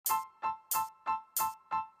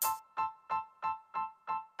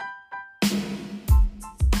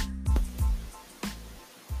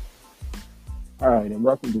All right, and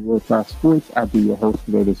welcome to World Class Sports. I'll be your host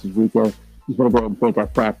today. This is Rico. Just want to go ahead and thank our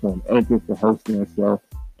platform, Anchor, for hosting our show,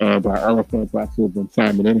 and all our fans who have been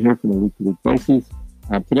chiming in here from a week-to-week basis.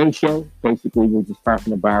 Today's show, basically, we're just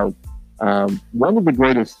talking about one of the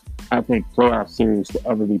greatest, I think, playoff series to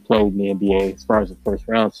ever be played in the NBA as far as the first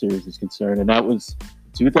round series is concerned, and that was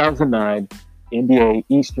 2009 NBA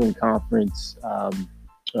Eastern Conference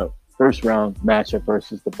first round matchup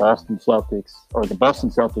versus the Boston Celtics, or the Boston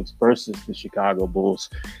Celtics versus the Chicago Bulls.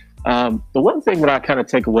 The one thing that I kind of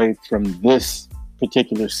take away from this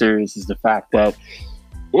particular series is the fact that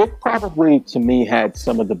it probably, to me, had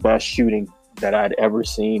some of the best shooting that I'd ever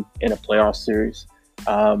seen in a playoff series.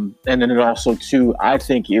 And then it also, too, I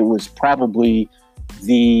think it was probably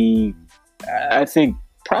the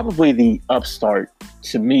upstart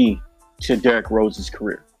to me to Derrick Rose's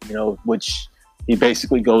career, which he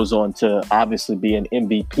basically goes on to obviously be an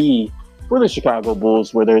MVP for the Chicago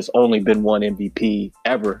Bulls, where there's only been one MVP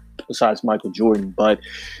ever besides Michael Jordan. But,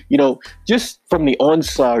 just from the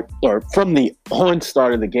onstart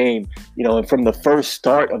of the game, and from the first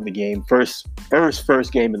start of the game, first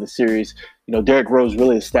game of the series, Derrick Rose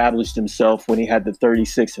really established himself when he had the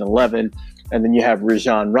 36-11. And then you have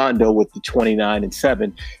Rajon Rondo with the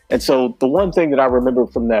 29-7. And so the one thing that I remember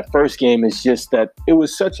from that first game is just that it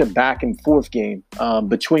was such a back and forth game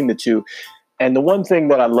between the two. And the one thing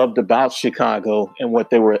that I loved about Chicago and what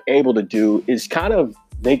they were able to do is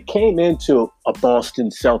they came into a Boston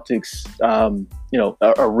Celtics,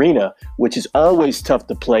 arena, which is always tough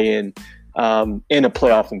to play in a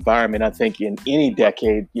playoff environment. I think in any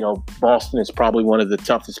decade, Boston is probably one of the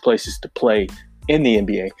toughest places to play in the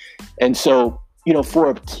NBA. And so, for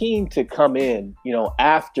a team to come in,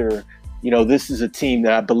 after, this is a team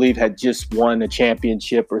that I believe had just won a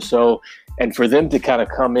championship or so, and for them to kind of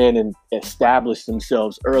come in and establish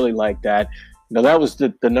themselves early like that, that was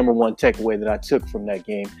the number one takeaway that I took from that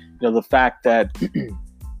game. The fact that,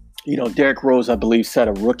 Derrick Rose, I believe, set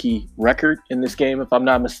a rookie record in this game, if I'm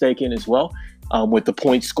not mistaken, as well, with the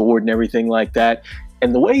points scored and everything like that.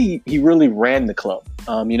 And the way he really ran the club,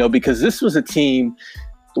 because this was a team,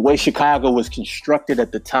 the way Chicago was constructed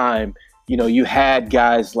at the time, you had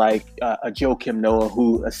guys like a Joakim Noah,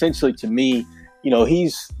 who essentially, to me,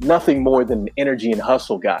 he's nothing more than an energy and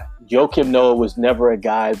hustle guy. Joakim Noah was never a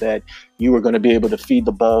guy that you were going to be able to feed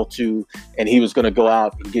the ball to, and he was going to go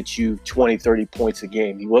out and get you 20, 30 points a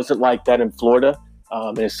game. He wasn't like that in Florida.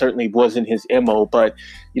 And it certainly wasn't his MO. But,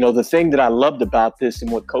 the thing that I loved about this and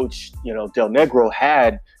what Coach, Del Negro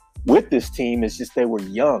had with this team is just they were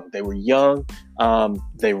young. They were young.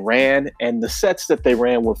 They ran, and the sets that they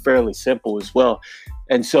ran were fairly simple as well.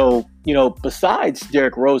 And so, besides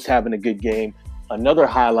Derrick Rose having a good game, another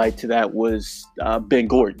highlight to that was Ben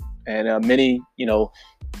Gordon. And many,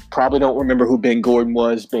 probably don't remember who Ben Gordon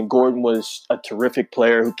was. Ben Gordon was a terrific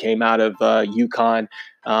player who came out of UConn.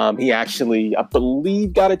 He actually, I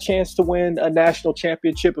believe, got a chance to win a national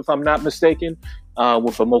championship, if I'm not mistaken,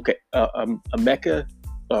 with Emeka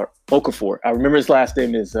or Okafor. I remember his last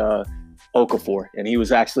name is Okafor, and he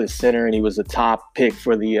was actually a center, and he was a top pick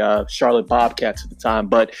for the Charlotte Bobcats at the time.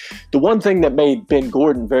 But the one thing that made Ben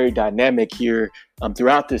Gordon very dynamic here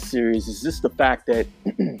throughout this series is just the fact that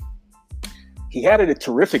he had a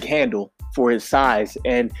terrific handle for his size.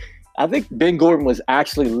 And I think Ben Gordon was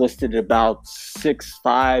actually listed at about 6'5",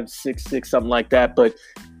 6'6", something like that. But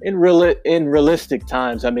in realistic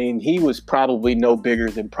times, I mean, he was probably no bigger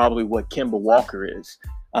than probably what Kemba Walker is.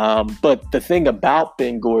 But the thing about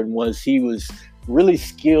Ben Gordon was he was really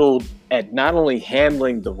skilled at not only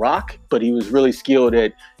handling the rock, but he was really skilled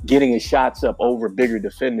at getting his shots up over bigger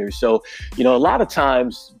defenders. So, a lot of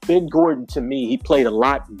times Ben Gordon, to me, he played a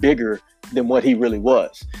lot bigger than what he really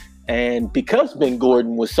was. And because Ben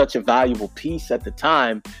Gordon was such a valuable piece at the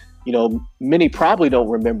time, many probably don't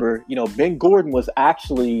remember, Ben Gordon was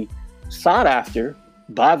actually sought after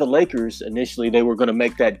by the Lakers. Initially, they were going to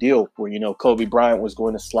make that deal where, Kobe Bryant was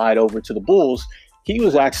going to slide over to the Bulls. He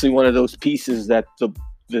was actually one of those pieces that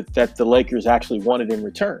the Lakers actually wanted in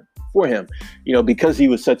return for him, because he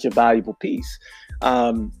was such a valuable piece.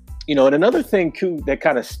 And another thing too that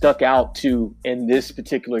kind of stuck out too in this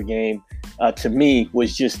particular game to me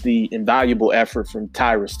was just the invaluable effort from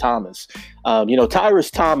Tyrese Thomas.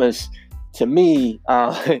 Tyrese Thomas, to me,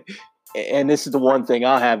 and this is the one thing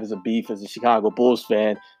I'll have as a beef as a Chicago Bulls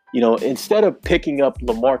fan, instead of picking up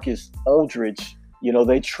LaMarcus Aldridge,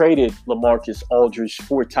 they traded LaMarcus Aldridge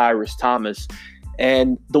for Tyrese Thomas.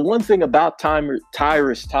 And the one thing about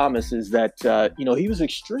Tyrese Thomas is that, he was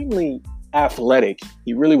extremely athletic.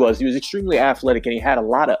 He really was. He was extremely athletic, and he had a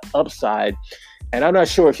lot of upside. And I'm not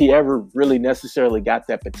sure if he ever really necessarily got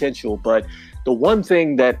that potential. But The one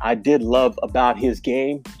thing that I did love about his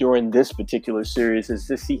game during this particular series is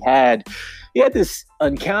this: he had this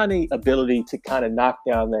uncanny ability to kind of knock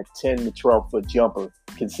down that 10 to 12-foot jumper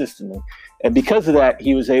consistently. And because of that,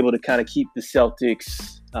 he was able to kind of keep the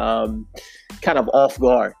Celtics kind of off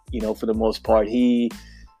guard, for the most part. He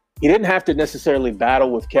didn't have to necessarily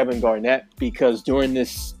battle with Kevin Garnett, because during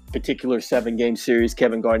this particular 7-game series,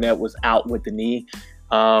 Kevin Garnett was out with the knee.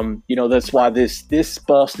 That's why this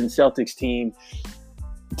Boston Celtics team,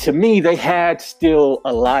 to me, they had still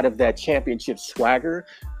a lot of that championship swagger.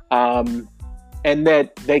 And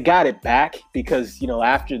that they got it back because,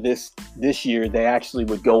 after this year, they actually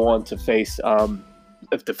would go on to face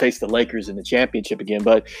the Lakers in the championship again.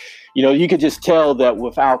 But, you could just tell that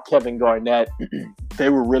without Kevin Garnett, they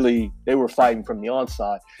were fighting from the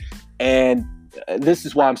onside. And this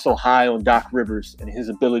is why I'm so high on Doc Rivers and his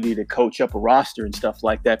ability to coach up a roster and stuff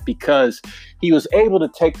like that, because he was able to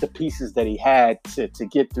take the pieces that he had to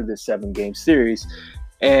get through this 7-game series.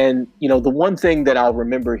 And, the one thing that I'll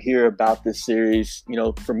remember here about this series,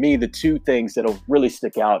 for me, the two things that'll really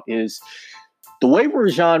stick out is the way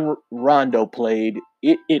Rajon Rondo played.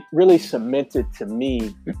 It really cemented to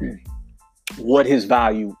me what his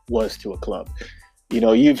value was to a club.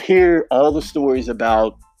 You've heard all the stories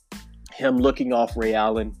about him looking off Ray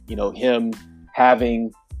Allen, him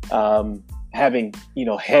having headbutting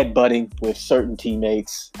with certain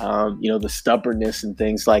teammates, the stubbornness and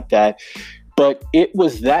things like that. But it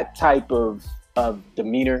was that type of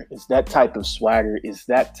demeanor, is that type of swagger, is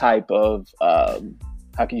that type of,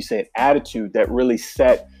 attitude that really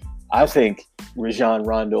set, I think, Rajon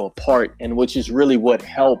Rondo apart, and which is really what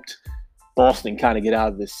helped Boston kind of get out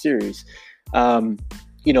of this series.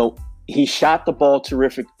 He shot the ball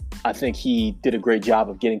terrific. I think he did a great job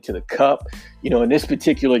of getting to the cup. In this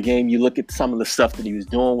particular game, you look at some of the stuff that he was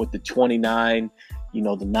doing with the 29,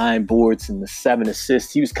 the 9 boards and the 7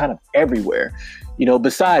 assists. He was kind of everywhere.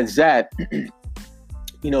 Besides that,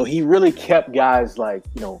 he really kept guys like,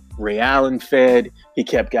 Ray Allen fed. He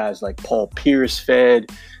kept guys like Paul Pierce fed.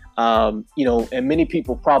 And many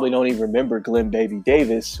people probably don't even remember Glenn Baby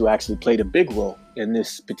Davis, who actually played a big role in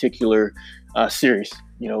this particular series,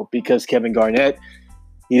 because Kevin Garnett,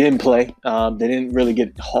 he didn't play. They didn't really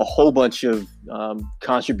get a whole bunch of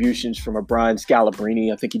contributions from a Brian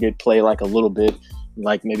Scalabrine. I think he did play like a little bit,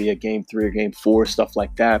 like maybe a game 3 or game 4, stuff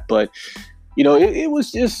like that. But, it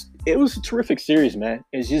was a terrific series, man.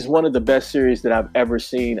 It's just one of the best series that I've ever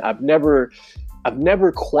seen. I've never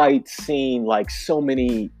quite seen like so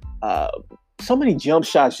many jump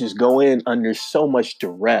shots just go in under so much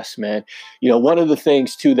duress, man. One of the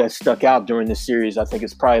things too that stuck out during the series, I think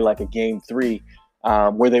it's probably like a game 3,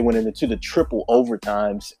 where they went into the triple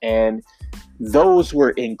overtimes, and those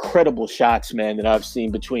were incredible shots, man, that I've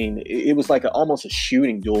seen between. It was like almost a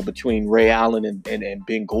shooting duel between Ray Allen and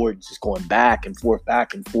Ben Gordon, just going back and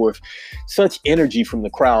forth. Such energy from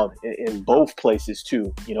the crowd in both places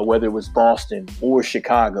too, whether it was Boston or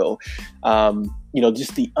Chicago.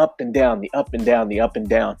 Just the up and down, the up and down, the up and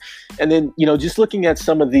down. And then, just looking at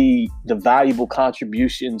some of the valuable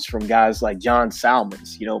contributions from guys like John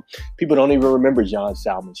Salmons. People don't even remember John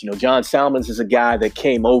Salmons. John Salmons is a guy that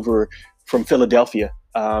came over from Philadelphia.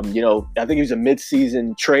 I think he was a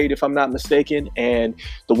mid-season trade, if I'm not mistaken. And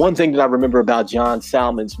the one thing that I remember about John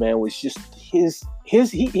Salmons, man, was just he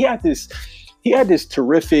had this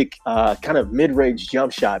terrific kind of mid-range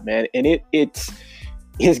jump shot, man. And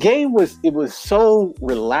his game was so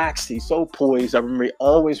relaxed. He's so poised. I remember he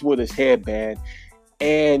always wore his headband.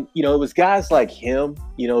 And, it was guys like him,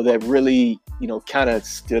 that really, kind of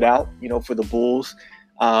stood out, for the Bulls.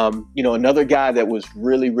 Another guy that was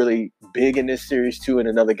really, really big in this series too, and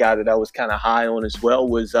another guy that I was kind of high on as well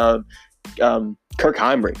was Kirk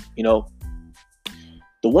Hinrich.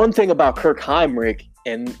 The one thing about Kirk Hinrich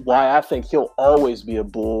and why I think he'll always be a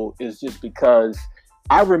Bull is just because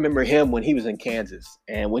I remember him when he was in Kansas.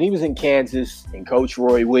 And when he was in Kansas, and Coach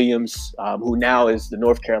Roy Williams, who now is the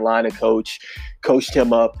North Carolina coach, coached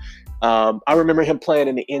him up. I remember him playing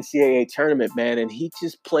in the NCAA tournament, man, and he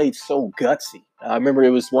just played so gutsy. I remember it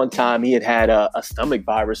was one time he had a stomach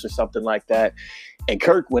virus or something like that, and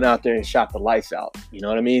Kirk went out there and shot the lights out. You know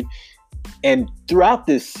what I mean? And throughout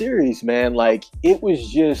this series, man, like it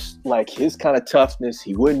was just like his kind of toughness.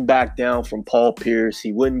 He wouldn't back down from Paul Pierce.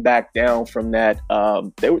 He wouldn't back down from that.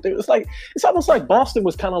 It's almost like Boston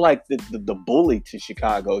was kind of like the bully to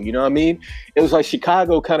Chicago. You know what I mean? It was like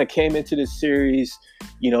Chicago kind of came into this series.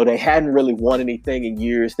 They hadn't really won anything in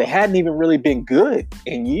years. They hadn't even really been good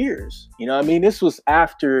in years. You know what I mean? This was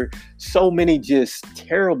after so many just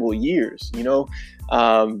terrible years,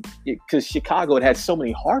 because Chicago had so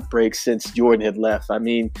many heartbreaks since Jordan had left. I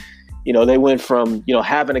mean, They went from,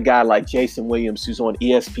 having a guy like Jason Williams, who's on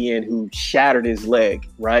ESPN, who shattered his leg,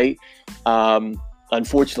 right?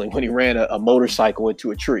 Unfortunately, when he ran a motorcycle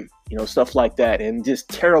into a tree, stuff like that. And just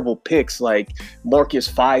terrible picks like Marcus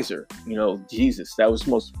Fizer, Jesus, that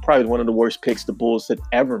was probably one of the worst picks the Bulls had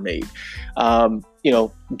ever made.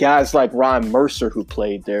 Guys like Ron Mercer, who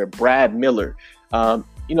played there, Brad Miller.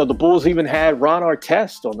 The Bulls even had Ron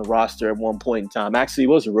Artest on the roster at one point in time. Actually, he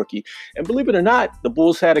was a rookie. And believe it or not, the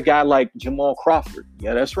Bulls had a guy like Jamal Crawford.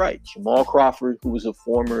 Yeah, that's right. Jamal Crawford, who was a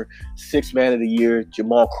former Sixth Man of the Year.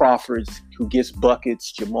 Jamal Crawford, who gets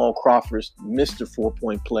buckets. Jamal Crawford's Mr.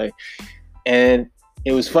 4-point play. And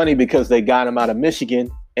it was funny because they got him out of Michigan.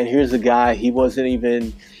 And here's a guy, he wasn't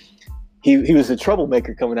even... He was a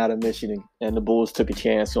troublemaker coming out of Michigan, and the Bulls took a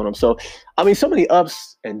chance on him. So, so many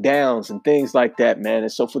ups and downs and things like that, man.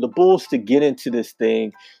 And so for the Bulls to get into this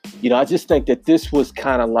thing, I just think that this was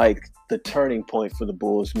kind of like the turning point for the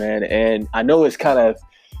Bulls, man. And I know if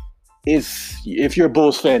you're a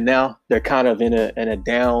Bulls fan now, they're kind of in a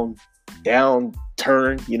down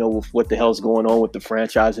turn, with what the hell's going on with the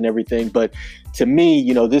franchise and everything. But to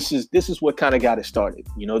me, this is what kind of got it started.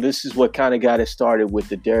 This is what kind of got it started with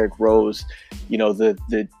the Derrick Rose,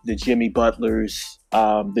 the Jimmy Butlers,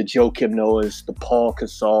 the Joakim Noahs, the Paul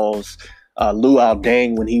Gasols, Lou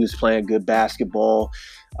Aldang when he was playing good basketball.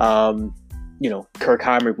 Kirk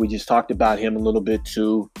Hinrich, we just talked about him a little bit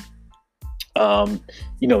too.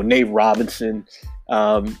 Nate Robinson,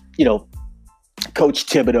 Coach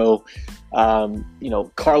Thibodeau,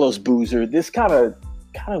 Carlos Boozer. This kind of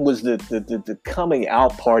was the coming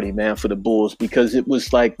out party, man, for the Bulls, because it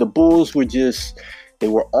was like the Bulls were they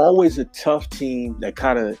were always a tough team that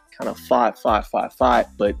kind of fought,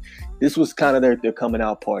 but this was kind of their coming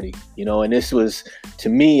out party, and this was, to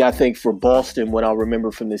me, I think for Boston, what I'll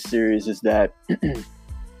remember from this series is that,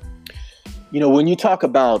 when you talk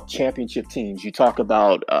about championship teams, you talk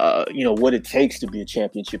about, what it takes to be a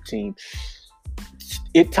championship team.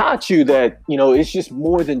 It taught you that, it's just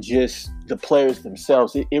more than just the players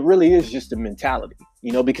themselves. It really is just a mentality,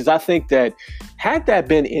 because I think that had that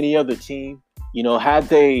been any other team, had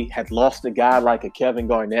they lost a guy like a Kevin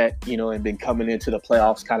Garnett, and been coming into the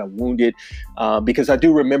playoffs kind of wounded, because I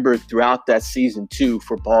do remember throughout that season too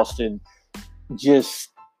for Boston,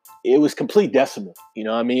 it was complete decimal.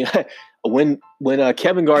 When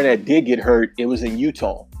Kevin Garnett did get hurt, it was in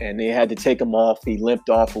Utah, and they had to take him off. He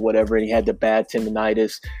limped off or whatever, and he had the bad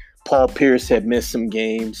tendonitis. Paul Pierce had missed some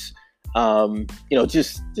games.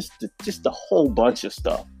 Just a whole bunch of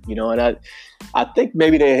stuff. And I think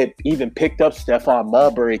maybe they had even picked up Stephon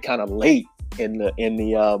Marbury kind of late in the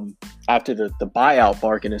after the buyout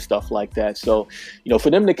bargain and stuff like that. So,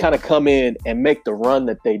 for them to kind of come in and make the run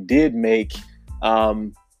that they did make.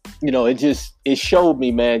 It showed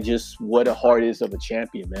me, man, just what a heart is of a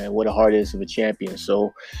champion, man. What a heart is of a champion.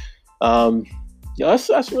 So,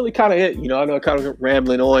 that's really kind of it. I know I'm kind of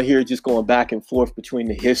rambling on here, just going back and forth between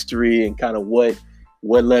the history and kind of what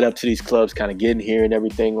led up to these clubs kind of getting here and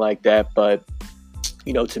everything like that. But,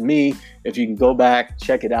 to me, if you can go back,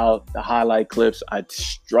 check it out, the highlight clips, I'd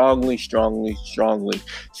strongly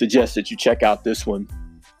suggest that you check out this one.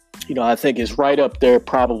 I think it's right up there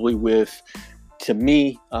probably with, to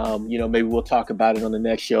me, maybe we'll talk about it on the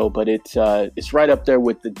next show, but it's right up there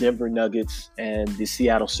with the Denver Nuggets and the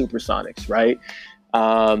Seattle Supersonics, right?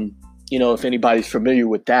 If anybody's familiar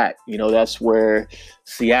with that, that's where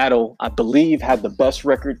Seattle, I believe, had the best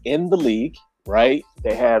record in the league, right?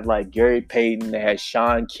 They had like Gary Payton, they had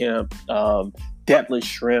Sean Kemp, Detlef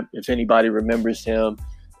Shrimp, if anybody remembers him,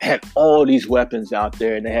 had all these weapons out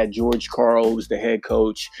there, and they had George Karl, who was the head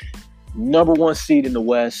coach, number one seed in the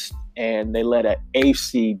West. And they let an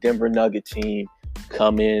AFC Denver Nugget team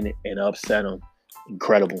come in and upset them.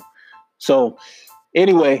 Incredible. So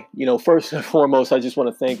anyway, first and foremost, I just want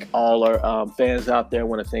to thank all our fans out there. I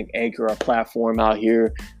want to thank Anchor, our platform out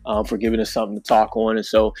here, for giving us something to talk on. And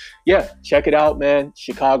so, yeah, check it out, man.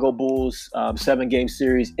 Chicago Bulls 7-game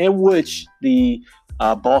series in which the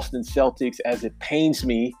Boston Celtics, as it pains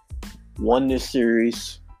me, won this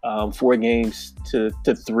series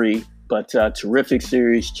 4-3. But terrific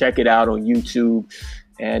series. Check it out on YouTube.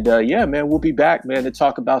 And yeah, man, we'll be back, man, to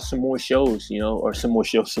talk about some more shows, some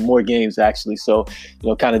more games, actually. So,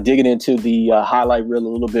 kind of digging into the highlight reel a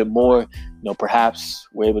little bit more. Perhaps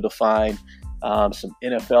we're able to find some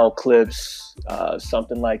NFL clips,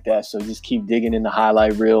 something like that. So just keep digging in the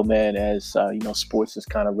highlight reel, man, as, sports is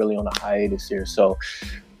kind of really on a hiatus here. So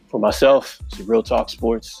for myself, it's Real Talk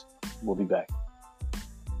Sports. We'll be back.